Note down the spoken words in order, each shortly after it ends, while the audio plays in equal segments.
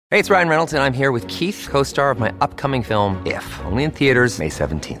Hey, it's Ryan Reynolds, and I'm here with Keith, co-star of my upcoming film, If, only in theaters May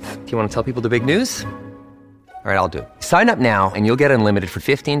 17th. Do you want to tell people the big news? All right, I'll do it. Sign up now and you'll get unlimited for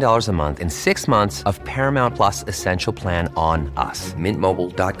 $15 a month and 6 months of Paramount Plus Essential Plan on us.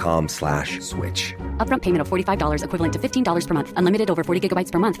 Mintmobile.com/switch. Upfront payment of $45 equivalent to $15 per month. Unlimited over 40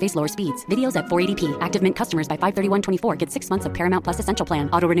 gigabytes per month. Face lower speeds. Videos at 480p. Active Mint customers by 531.24 get 6 months of Paramount Plus Essential Plan.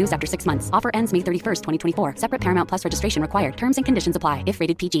 Auto renews after 6 months. Offer ends May 31st, 2024. Separate Paramount Plus registration required. Terms and conditions apply if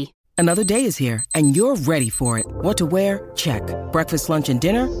rated PG. Another day is here, and you're ready for it. What to wear? Check. Breakfast, lunch, and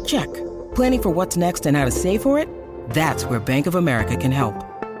dinner? Check. Planning for what's next and how to save for it? That's where Bank of America can help.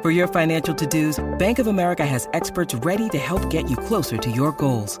 For your financial to-dos, Bank of America has experts ready to help get you closer to your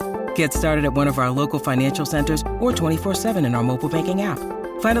goals. Get started at one of our local financial centers or 24/7 in our mobile banking app.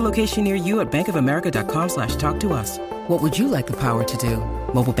 Find a location near you at bankofamerica.com/talktous. What would you like the power to do?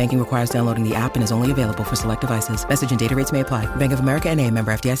 Mobile banking requires downloading the app and is only available for select devices. Message and data rates may apply. Bank of America N.A.,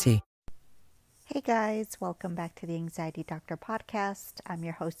 member FDIC. Hey guys, welcome back to the Anxiety Doctor podcast. I'm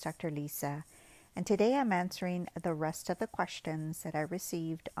your host, Dr. Lisa, and today I'm answering the rest of the questions that I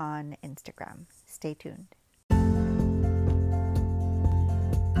received on Instagram. Stay tuned.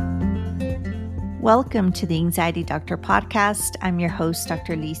 Welcome to the Anxiety Doctor podcast. I'm your host,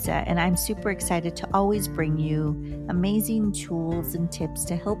 Dr. Lisa, and I'm super excited to always bring you amazing tools and tips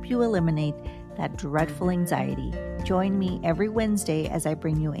to help you eliminate that dreadful anxiety. Join me every Wednesday as I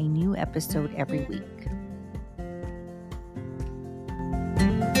bring you a new episode every week.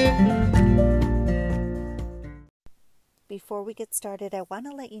 Before we get started, I want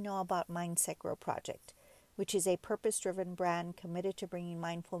to let you know about Mindset Grow Project, which is a purpose-driven brand committed to bringing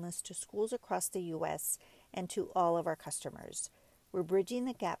mindfulness to schools across the U.S. and to all of our customers. We're bridging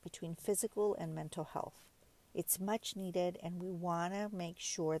the gap between physical and mental health. It's much needed, and we want to make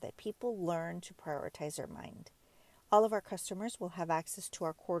sure that people learn to prioritize their mind. All of our customers will have access to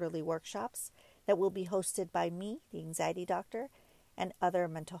our quarterly workshops that will be hosted by me, the Anxiety Doctor, and other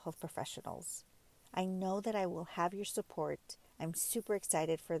mental health professionals. I know that I will have your support. I'm super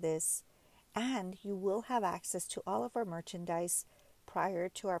excited for this, and you will have access to all of our merchandise prior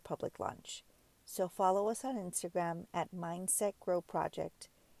to our public launch. So follow us on Instagram at Mindset Grow Project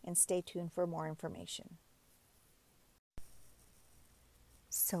and stay tuned for more information.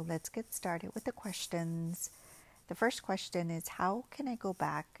 So let's get started with the questions. The first question is, how can I go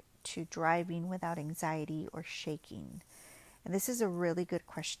back to driving without anxiety or shaking? And this is a really good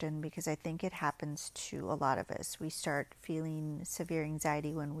question because I think it happens to a lot of us. We start feeling severe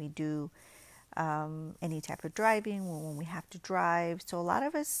anxiety when we do any type of driving, when we have to drive. So a lot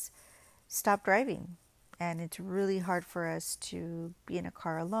of us stop driving, and it's really hard for us to be in a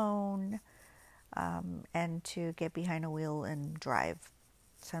car alone and to get behind a wheel and drive.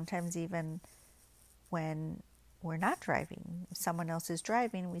 Sometimes even when we're not driving, if someone else is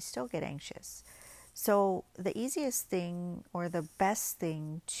driving, we still get anxious. So the easiest thing or the best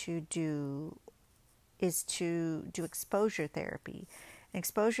thing to do is to do exposure therapy.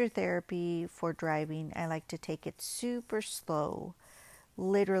 Exposure therapy for driving, I like to take it super slow,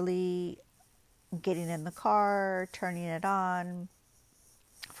 literally getting in the car, turning it on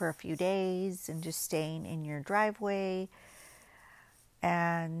for a few days and just staying in your driveway.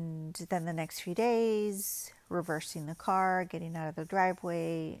 And then the next few days, reversing the car, getting out of the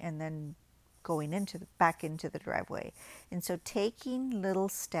driveway, and then going back into the driveway. And so taking little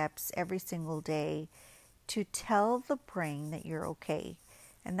steps every single day to tell the brain that you're okay.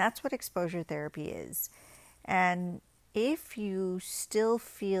 And that's what exposure therapy is. And if you still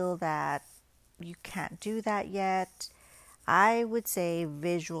feel that you can't do that yet, I would say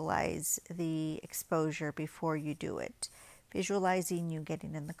visualize the exposure before you do it. Visualizing you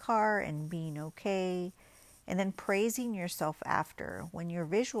getting in the car and being okay, and then praising yourself after. When you're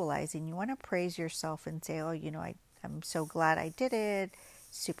visualizing, you want to praise yourself and say, oh, I'm so glad I did it,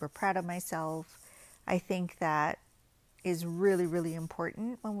 super proud of myself. I think that is really, really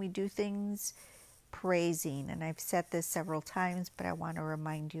important when we do things, praising. And I've said this several times, but I want to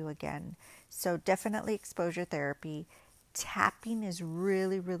remind you again. So definitely exposure therapy. Tapping is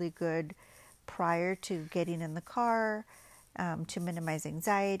really, really good prior to getting in the car, to minimize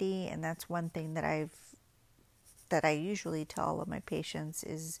anxiety. And that's one thing that I usually tell all of my patients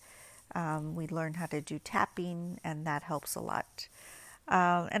is we learn how to do tapping, and that helps a lot.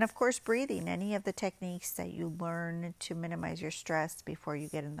 And of course, breathing. Any of the techniques that you learn to minimize your stress before you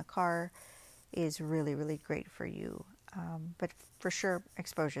get in the car is really, really great for you. But for sure,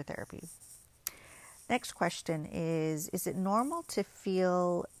 exposure therapy. Next question is it normal to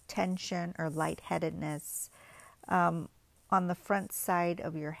feel tension or lightheadedness on the front side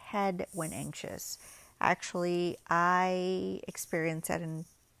of your head when anxious? Actually, I experience that in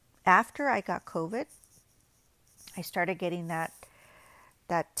after I got COVID, I started getting that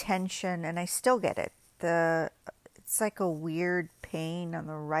tension, and I still get it. It's like a weird pain on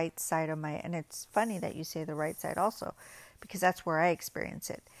the right side of my, and it's funny that you say the right side also, because that's where I experience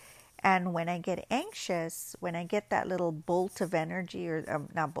it. And when I get anxious, when I get that little bolt of energy, or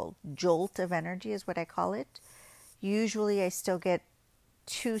not bolt, jolt of energy is what I call it. Usually I still get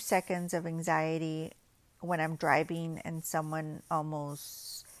 2 seconds of anxiety when I'm driving and someone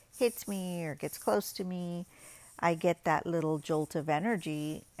almost hits me or gets close to me. I get that little jolt of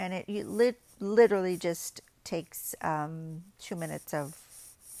energy, and it literally just takes 2 minutes of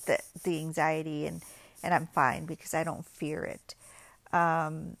the anxiety, and I'm fine because I don't fear it.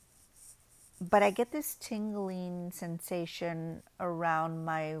 But I get this tingling sensation around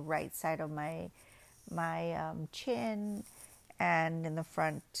my right side of my chin and in the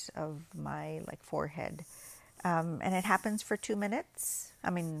front of my forehead. And it happens for 2 minutes.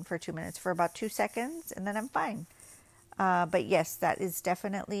 For about 2 seconds, and then I'm fine. But yes, that is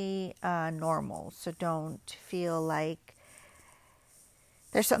definitely normal. So don't feel like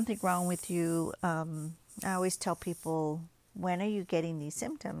there's something wrong with you. I always tell people, when are you getting these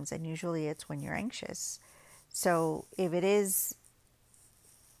symptoms? And usually it's when you're anxious. So if it is,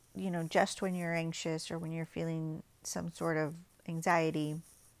 just when you're anxious or when you're feeling some sort of anxiety,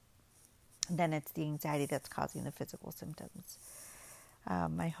 then it's the anxiety that's causing the physical symptoms.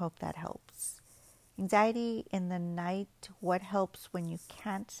 I hope that helps. Anxiety in the night, what helps when you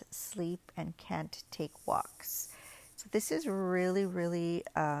can't sleep and can't take walks? So this is really, really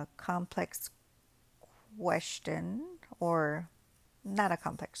a complex question, or not a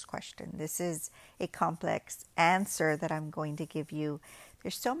complex question. This is a complex answer that I'm going to give you.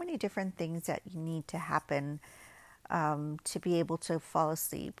 There's so many different things that need to happen to be able to fall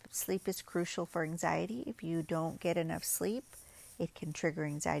asleep. Sleep is crucial for anxiety. If you don't get enough sleep, it can trigger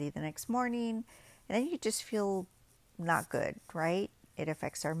anxiety the next morning, and then you just feel not good, right? It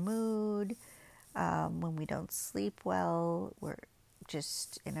affects our mood. When we don't sleep well, we're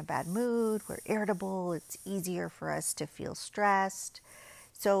just in a bad mood, we're irritable, it's easier for us to feel stressed.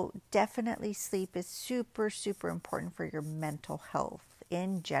 So definitely sleep is super, super important for your mental health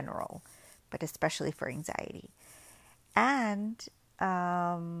in general, but especially for anxiety. And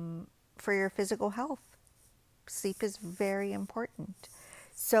for your physical health, sleep is very important.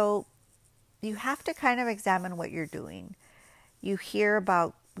 So you have to kind of examine what you're doing. You hear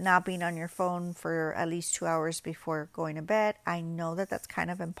about not being on your phone for at least 2 hours before going to bed. I know that that's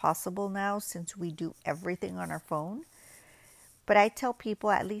kind of impossible now since we do everything on our phone. But I tell people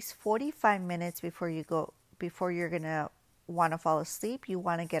at least 45 minutes before you're going to want to fall asleep, you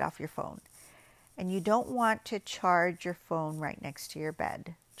want to get off your phone. And you don't want to charge your phone right next to your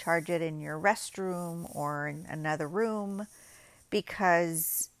bed. Charge it in your restroom or in another room,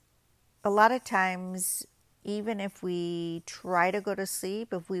 because a lot of times, even if we try to go to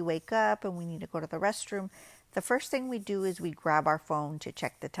sleep, if we wake up and we need to go to the restroom, the first thing we do is we grab our phone to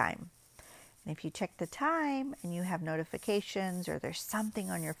check the time. And if you check the time and you have notifications or there's something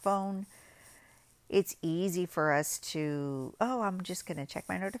on your phone, it's easy for us to, I'm just going to check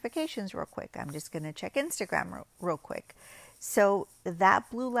my notifications real quick. I'm just going to check Instagram real quick. So that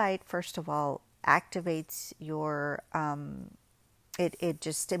blue light, first of all, activates your, it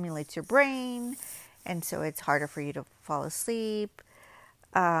just stimulates your brain. And so it's harder for you to fall asleep.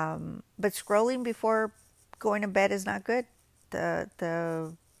 But scrolling before going to bed is not good.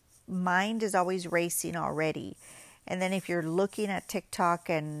 The mind is always racing already. And then if you're looking at TikTok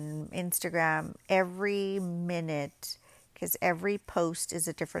and Instagram every minute, because every post is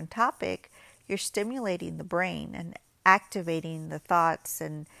a different topic, you're stimulating the brain and activating the thoughts,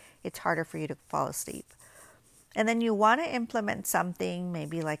 and it's harder for you to fall asleep. And then you want to implement something,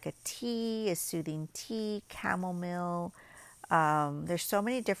 maybe like a tea, a soothing tea, chamomile. There's so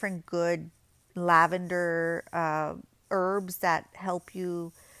many different good lavender herbs that help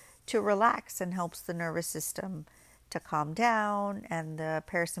you to relax and helps the nervous system to calm down and the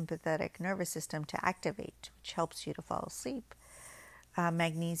parasympathetic nervous system to activate, which helps you to fall asleep.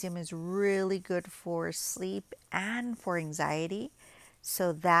 Magnesium is really good for sleep and for anxiety.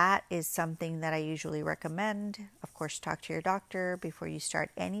 So that is something that I usually recommend. Of course, talk to your doctor before you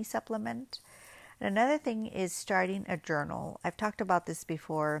start any supplement. And another thing is starting a journal. I've talked about this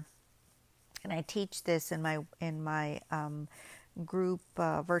before, and I teach this in my group,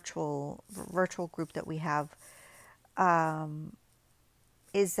 virtual group that we have.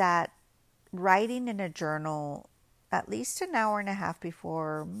 Is that writing in a journal at least an hour and a half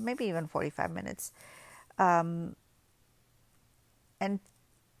before, maybe even 45 minutes, and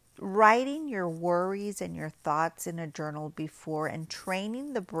writing your worries and your thoughts in a journal before and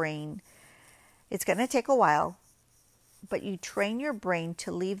training the brain, it's going to take a while, but you train your brain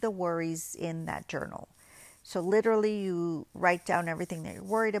to leave the worries in that journal. So literally you write down everything that you're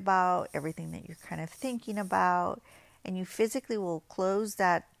worried about, everything that you're kind of thinking about, and you physically will close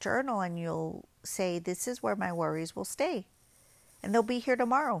that journal and you'll say, this is where my worries will stay, and they'll be here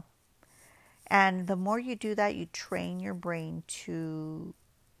tomorrow. And the more you do that, you train your brain to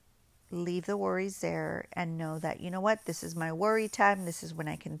leave the worries there and know that, you know what, this is my worry time. This is when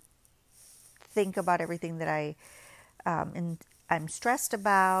I can think about everything that I'm stressed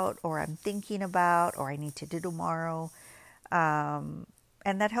about, or I'm thinking about, or I need to do tomorrow. And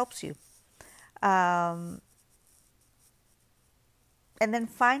that helps you. And then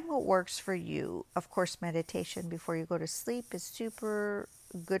find what works for you. Of course, meditation before you go to sleep is super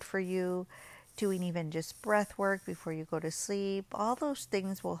good for you. Doing even just breath work before you go to sleep. All those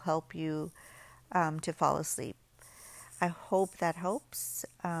things will help you to fall asleep. I hope that helps.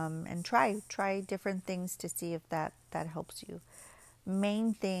 And try different things to see if that helps you.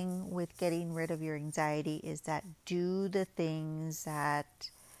 Main thing with getting rid of your anxiety is that do the things that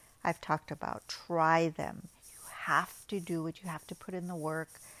I've talked about. Try them. You have to do it. You have to put in the work.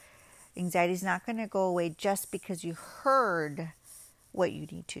 Anxiety is not going to go away just because you heard what you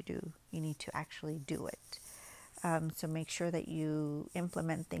need to do. You need to actually do it. So make sure that you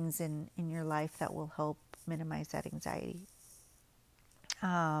implement things in your life that will help minimize that anxiety.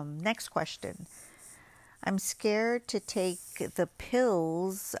 Next question. I'm scared to take the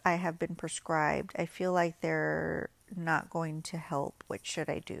pills I have been prescribed. I feel like they're not going to help. What should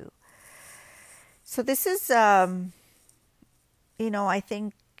I do? So this is, I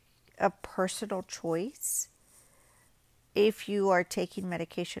think a personal choice. If you are taking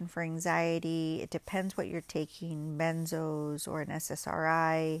medication for anxiety, it depends what you're taking, benzos or an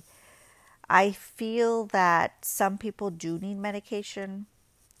SSRI. I feel that some people do need medication,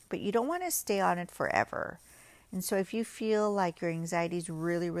 but you don't want to stay on it forever. And so if you feel like your anxiety is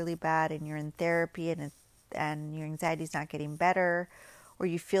really, really bad and you're in therapy and your anxiety is not getting better, or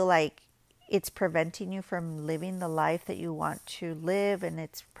you feel like it's preventing you from living the life that you want to live and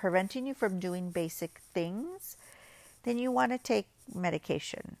it's preventing you from doing basic things, then you want to take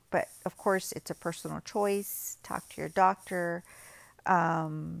medication. But of course, it's a personal choice. Talk to your doctor.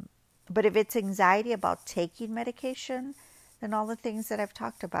 But if it's anxiety about taking medication, then all the things that I've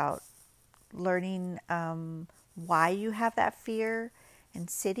talked about, learning why you have that fear and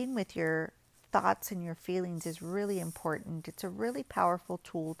sitting with your thoughts and your feelings is really important. It's a really powerful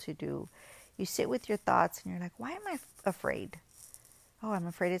tool to do. You sit with your thoughts and you're like, why am I afraid? Oh, I'm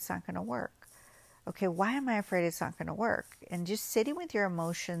afraid it's not going to work. Okay, why am I afraid it's not going to work? And just sitting with your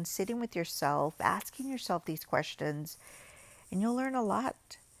emotions, sitting with yourself, asking yourself these questions, and you'll learn a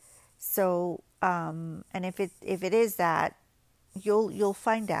lot. So, and if it is that, you'll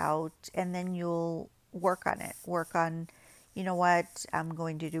find out, and then you'll work on it. Work on, you know what, I'm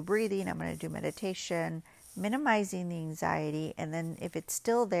going to do breathing, I'm going to do meditation, minimizing the anxiety, and then if it's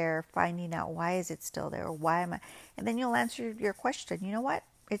still there, finding out why is it still there, or why am I, and then you'll answer your question. You know what?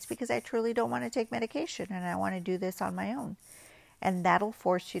 It's because I truly don't want to take medication and I want to do this on my own. And that'll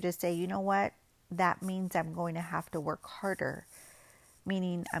force you to say, you know what? That means I'm going to have to work harder.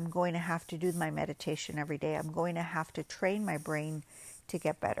 Meaning I'm going to have to do my meditation every day. I'm going to have to train my brain to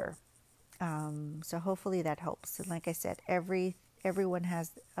get better. So hopefully that helps. And like I said, everyone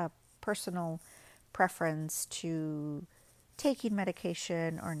has a personal preference to taking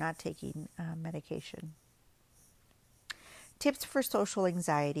medication or not taking medication. Tips for social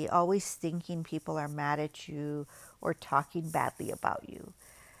anxiety: always thinking people are mad at you or talking badly about you.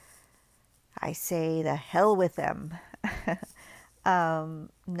 I say the hell with them.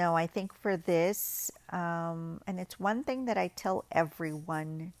 No, I think for this, and it's one thing that I tell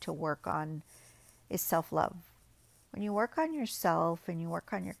everyone to work on, is self-love. When you work on yourself and you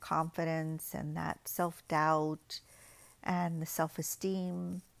work on your confidence and that self-doubt and the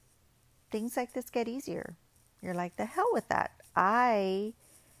self-esteem, things like this get easier. You're like, the hell with that. I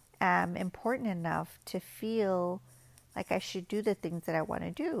am important enough to feel like I should do the things that I want to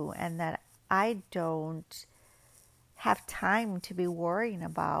do, and that I don't have time to be worrying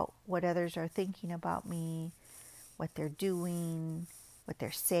about what others are thinking about me, what they're doing, what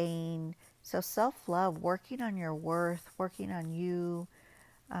they're saying. So self-love, working on your worth, working on you,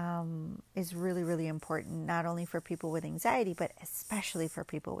 is really, really important, not only for people with anxiety, but especially for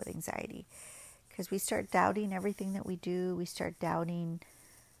people with anxiety. Because we start doubting everything that we do. We start doubting,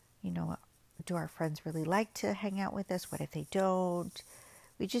 do our friends really like to hang out with us? What if they don't?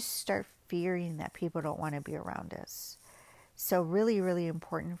 We just start fearing that people don't want to be around us. So really, really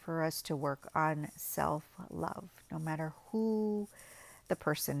important for us to work on self-love. No matter who the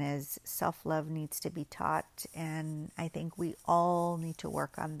person is, self-love needs to be taught. And I think we all need to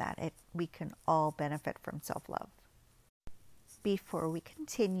work on that. We can all benefit from self-love. Before we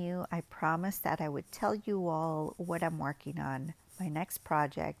continue, I promised that I would tell you all what I'm working on, my next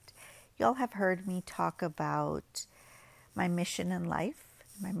project. Y'all have heard me talk about my mission in life.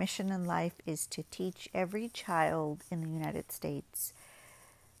 My mission in life is to teach every child in the United States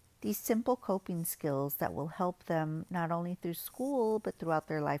these simple coping skills that will help them not only through school, but throughout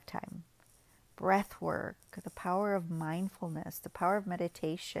their lifetime. Breath work, the power of mindfulness, the power of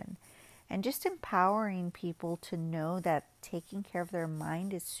meditation, and just empowering people to know that taking care of their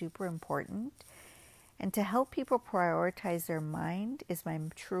mind is super important. And to help people prioritize their mind is my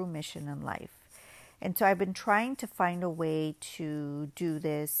true mission in life. And so I've been trying to find a way to do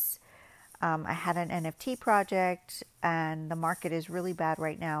this. I had an NFT project, and the market is really bad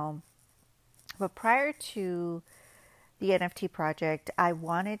right now. But prior to the NFT project, I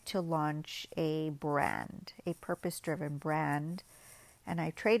wanted to launch a brand, a purpose-driven brand, and I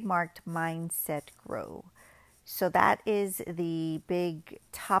trademarked Mindset Grow. So that is the big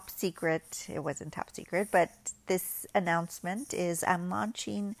top secret. It wasn't top secret, but this announcement is I'm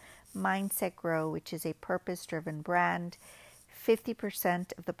launching Mindset Grow, which is a purpose-driven brand.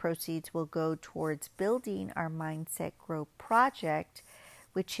 50% of the proceeds will go towards building our Mindset Grow project,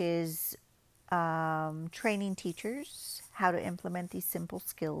 which is training teachers how to implement these simple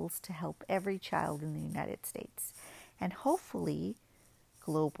skills to help every child in the United States and hopefully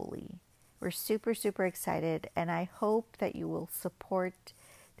globally. We're super, super excited, and I hope that you will support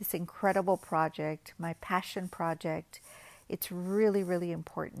this incredible project, my passion project. It's really, really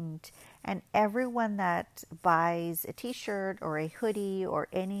important. And everyone that buys a t-shirt or a hoodie or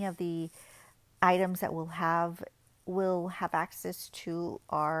any of the items that we'll have access to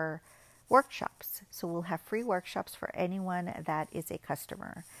our workshops. So we'll have free workshops for anyone that is a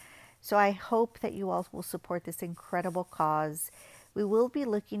customer. So I hope that you all will support this incredible cause. We will be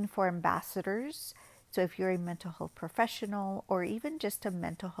looking for ambassadors. So if you're a mental health professional or even just a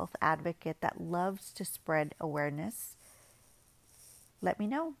mental health advocate that loves to spread awareness, let me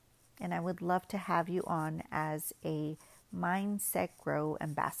know. And I would love to have you on as a Mindset Grow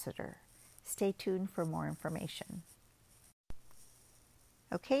ambassador. Stay tuned for more information.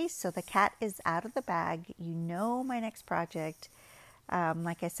 Okay, so the cat is out of the bag. You know my next project.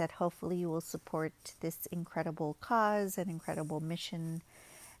 Like I said, hopefully you will support this incredible cause and incredible mission.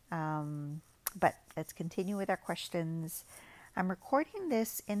 But let's continue with our questions. I'm recording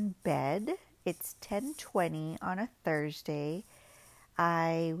this in bed. It's 10:20 on a Thursday.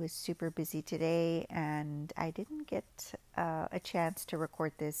 I was super busy today and I didn't get a chance to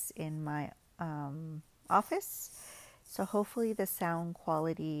record this in my office. So hopefully the sound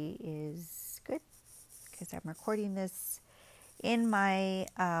quality is good because I'm recording this in my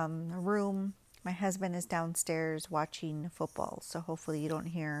room. My husband is downstairs watching football, so hopefully you don't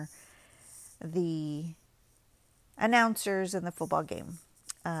hear the announcers in the football game.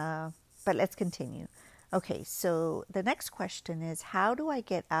 But let's continue. Okay, so the next question is, how do I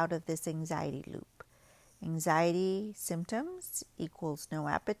get out of this anxiety loop? Anxiety symptoms equals no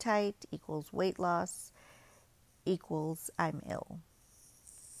appetite, equals weight loss, equals I'm ill.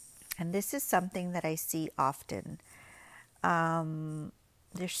 And this is something that I see often.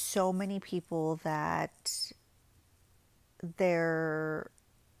 There's so many people that their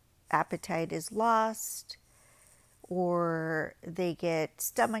appetite is lost, or they get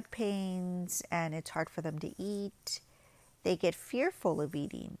stomach pains and it's hard for them to eat. They get fearful of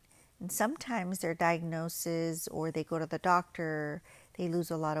eating. And sometimes their diagnosis, or they go to the doctor, they lose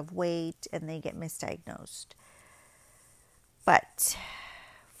a lot of weight and they get misdiagnosed. But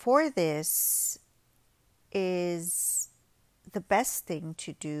for this is the best thing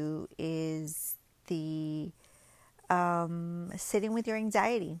to do is the sitting with your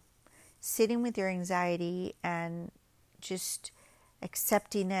anxiety. Sitting with your anxiety and just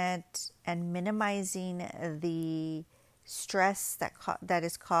accepting it and minimizing the stress that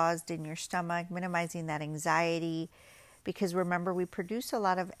is caused in your stomach, minimizing that anxiety. Because remember, we produce a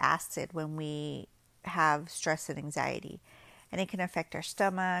lot of acid when we have stress and anxiety. And it can affect our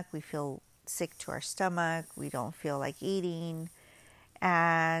stomach. We feel sick to our stomach. We don't feel like eating.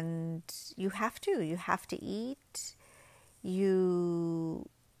 And you have to eat. You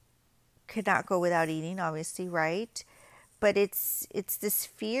cannot go without eating, obviously, right? But it's this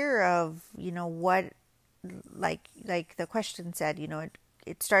fear of, what, like the question said,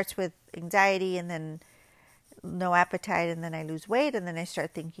 it starts with anxiety and then no appetite, and then I lose weight, and then I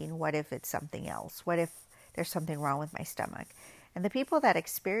start thinking, what if it's something else? What if there's something wrong with my stomach. And the people that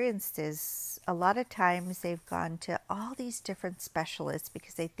experience this, a lot of times they've gone to all these different specialists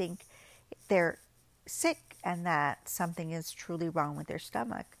because they think they're sick and that something is truly wrong with their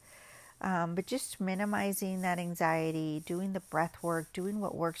stomach. But just minimizing that anxiety, doing the breath work, doing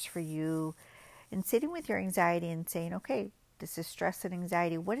what works for you, and sitting with your anxiety and saying, okay, this is stress and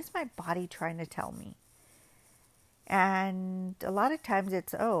anxiety. What is my body trying to tell me? And a lot of times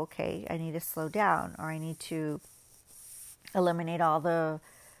it's, oh, okay, I need to slow down, or I need to eliminate all the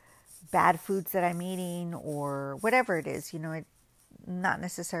bad foods that I'm eating, or whatever it is, not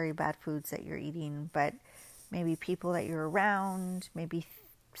necessarily bad foods that you're eating, but maybe people that you're around, maybe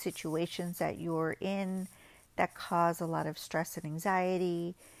situations that you're in that cause a lot of stress and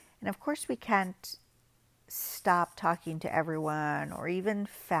anxiety. And of course, we can't stop talking to everyone or even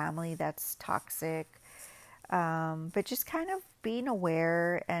family that's toxic. But just kind of being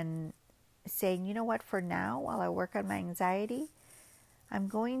aware and saying, you know what, for now, while I work on my anxiety, I'm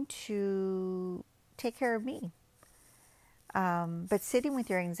going to take care of me. But sitting with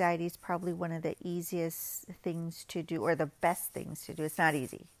your anxiety is probably one of the easiest things to do, or the best things to do. It's not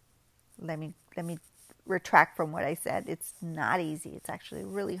easy. Let me retract from what I said. It's not easy. It's actually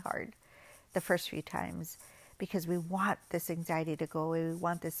really hard the first few times, because we want this anxiety to go away. We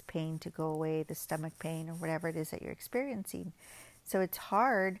want this pain to go away, the stomach pain or whatever it is that you're experiencing. So it's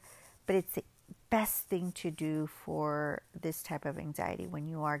hard, but it's the best thing to do for this type of anxiety when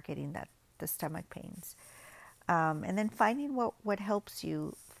you are getting the stomach pains. And then finding what helps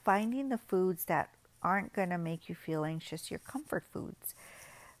you, finding the foods that aren't going to make you feel anxious, your comfort foods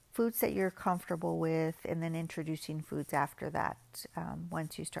that you're comfortable with, and then introducing foods after that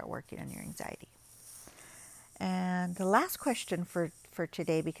once you start working on your anxiety. And the last question for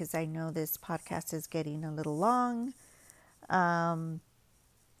today, because I know this podcast is getting a little long, the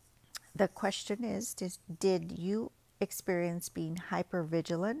question is, did you experience being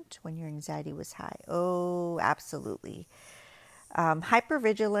hypervigilant when your anxiety was high? Oh, absolutely.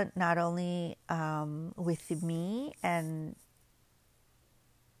 Hypervigilant not only with me and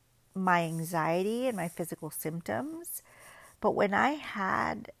my anxiety and my physical symptoms, but when I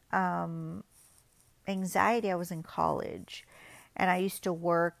had anxiety, I was in college, and I used to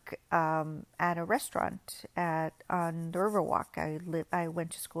work at a restaurant on the Riverwalk. I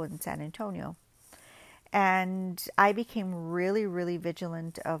went to school in San Antonio, and I became really, really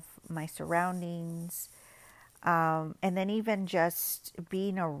vigilant of my surroundings, and then even just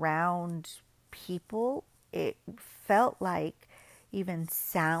being around people, it felt like even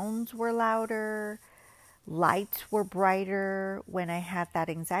sounds were louder, lights were brighter. When I had that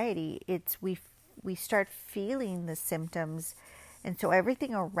anxiety, we start feeling the symptoms, and so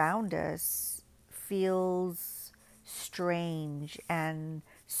everything around us feels strange and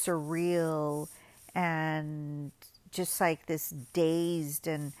surreal and just like this dazed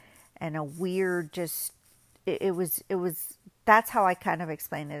and a weird, just it was that's how I kind of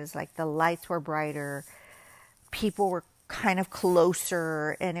explain it, is like the lights were brighter, people were kind of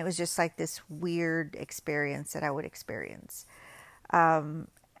closer, and it was just like this weird experience that I would experience.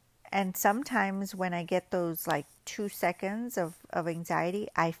 And sometimes when I get those like 2 seconds of anxiety,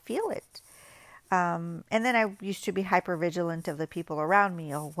 I feel it. And then I used to be hypervigilant of the people around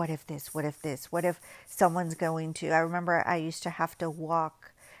me. Oh, what if this? What if this? What if someone's going to... I remember I used to have to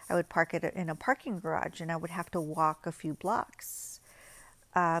walk. I would park it in a parking garage, and I would have to walk a few blocks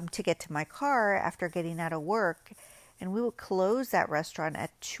to get to my car after getting out of work. And we would close that restaurant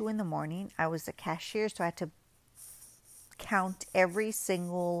at 2 a.m. I was the cashier, so I had to count every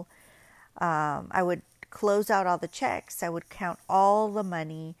single... I would close out all the checks. I would count all the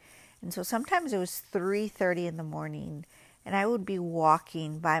money. And so sometimes it was 3:30 in the morning, and I would be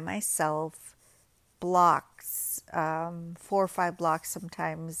walking by myself blocks, 4 or 5 blocks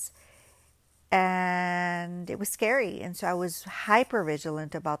sometimes. And it was scary. And so I was hyper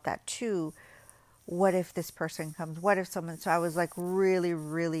vigilant about that too. What if this person comes? What if someone... So I was like really,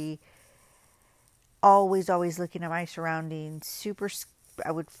 really always looking at my surroundings.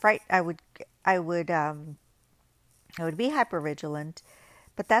 I would be hypervigilant,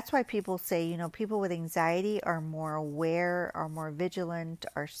 but that's why people say, people with anxiety are more aware, are more vigilant,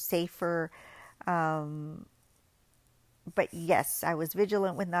 are safer. But yes, I was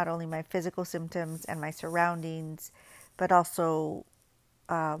vigilant with not only my physical symptoms and my surroundings, but also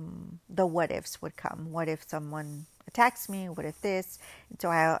the what ifs would come. What if someone attacks me? What if this? And so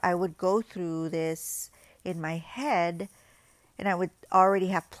I would go through this in my head, and I would already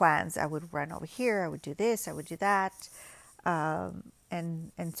have plans. I would run over here. I would do this. I would do that.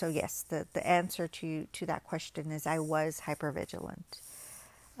 And so yes, the answer to that question is I was hypervigilant.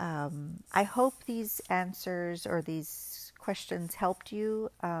 I hope these answers or these questions helped you.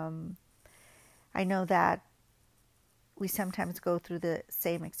 I know that we sometimes go through the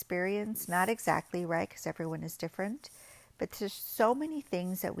same experience, not exactly, right? Because everyone is different. But there's so many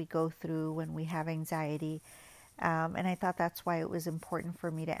things that we go through when we have anxiety. And I thought that's why it was important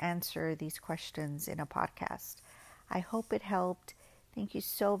for me to answer these questions in a podcast. I hope it helped. Thank you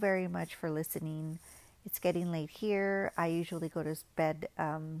so very much for listening. It's getting late here. I usually go to bed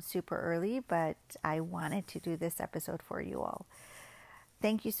super early, but I wanted to do this episode for you all.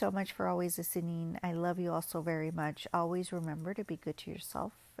 Thank you so much for always listening. I love you all so very much. Always remember to be good to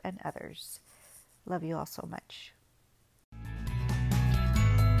yourself and others. Love you all so much.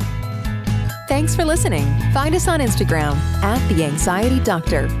 Thanks for listening. Find us on Instagram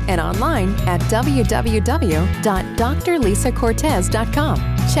 @TheAnxietyDoctor and online at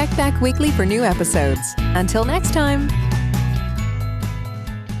www.drlisacortez.com. Check back weekly for new episodes. Until next time.